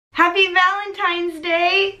Happy Valentine's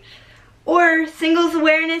Day, or Singles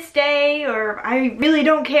Awareness Day, or I Really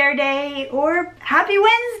Don't Care Day, or Happy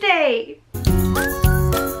Wednesday.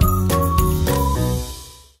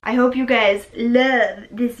 I hope you guys love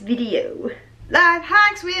this video. Life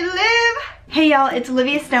hacks we live. Hey y'all, it's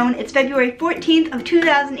Olivia Stone. It's February 14th of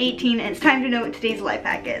 2018 and it's time to know what today's life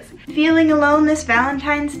hack is. Feeling alone this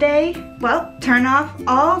Valentine's Day? Well, turn off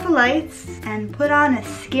all the lights and put on a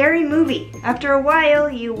scary movie. After a while,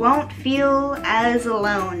 you won't feel as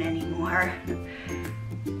alone anymore.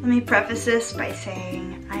 Let me preface this by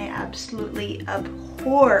saying I absolutely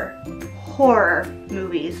abhor horror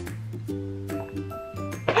movies.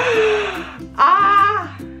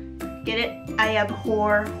 Ah! Get it? I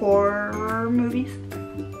abhor horror movies.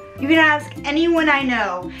 You can ask anyone I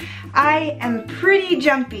know. I am pretty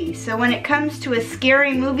jumpy, so when it comes to a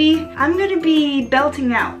scary movie, I'm gonna be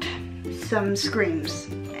belting out some screams,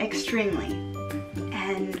 extremely.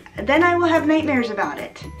 And then I will have nightmares about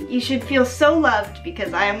it. You should feel so loved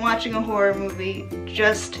because I am watching a horror movie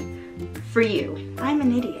just for you. I'm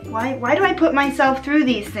an idiot. Why do I put myself through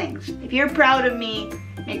these things? If you're proud of me,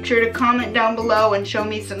 make sure to comment down below and show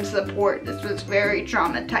me some support. This was very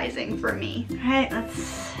traumatizing for me. Alright,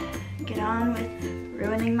 let's get on with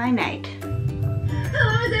ruining my night.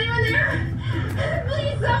 Hello, is anyone there?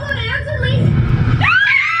 Please, someone answer me!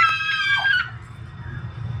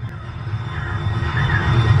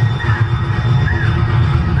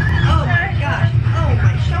 Oh my gosh. Oh,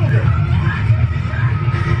 my shoulder.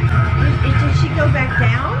 Did she go back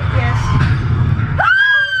down? Yes.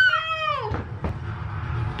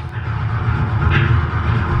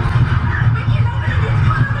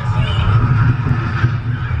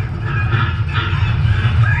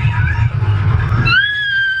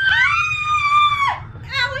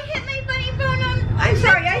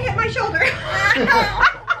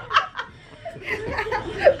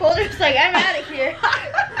 Boulder's like, I'm out of here. Oh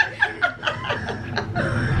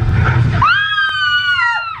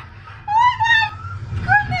my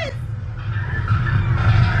goodness!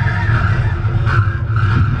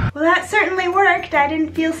 Well, that certainly worked. I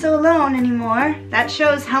didn't feel so alone anymore. That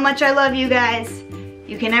shows how much I love you guys.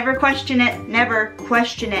 You can never question it. Never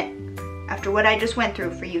question it. After what I just went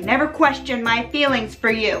through for you. Never question my feelings for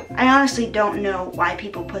you. I honestly don't know why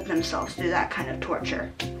people put themselves through that kind of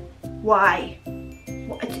torture. Why?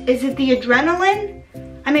 Is it the adrenaline?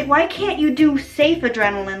 I mean, why can't you do safe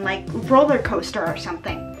adrenaline like roller coaster or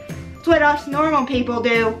something? It's what us normal people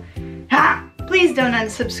do. Ha! Please don't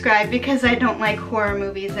unsubscribe because I don't like horror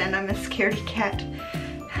movies and I'm a scaredy cat.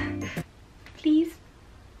 Please,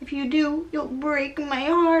 if you do, you'll break my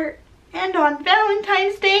heart. And on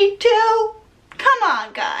Valentine's Day too. Come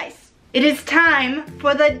on, guys. It is time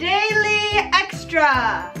for the Daily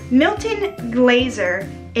Extra. Milton Glaser,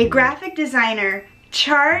 a graphic designer,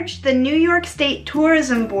 charged the New York State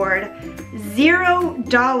Tourism Board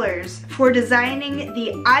 $0 for designing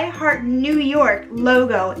the I Heart New York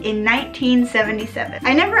logo in 1977.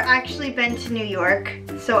 I never actually been to New York,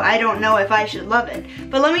 so I don't know if I should love it.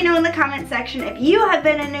 But let me know in the comment section if you have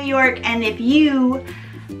been in New York and if you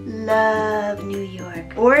love New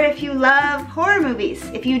York, or if you love horror movies.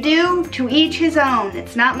 If you do, to each his own.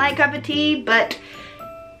 It's not my cup of tea, but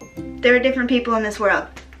there are different people in this world.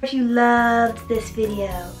 If you loved this video,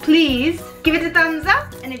 please give it a thumbs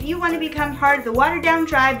up, and if you want to become part of the Watered Down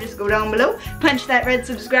tribe, just go down below, punch that red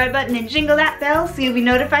subscribe button and jingle that bell so you'll be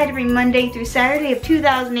notified every Monday through Saturday of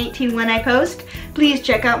 2018 when I post. Please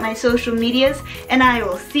check out my social medias, and I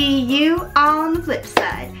will see you on the flip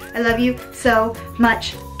side. I love you so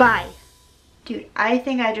much. Bye. Dude, I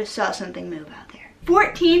think I just saw something move out there.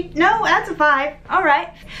 14th, no, that's a 5. All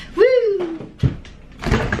right. Woo!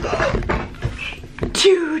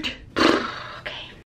 Dude.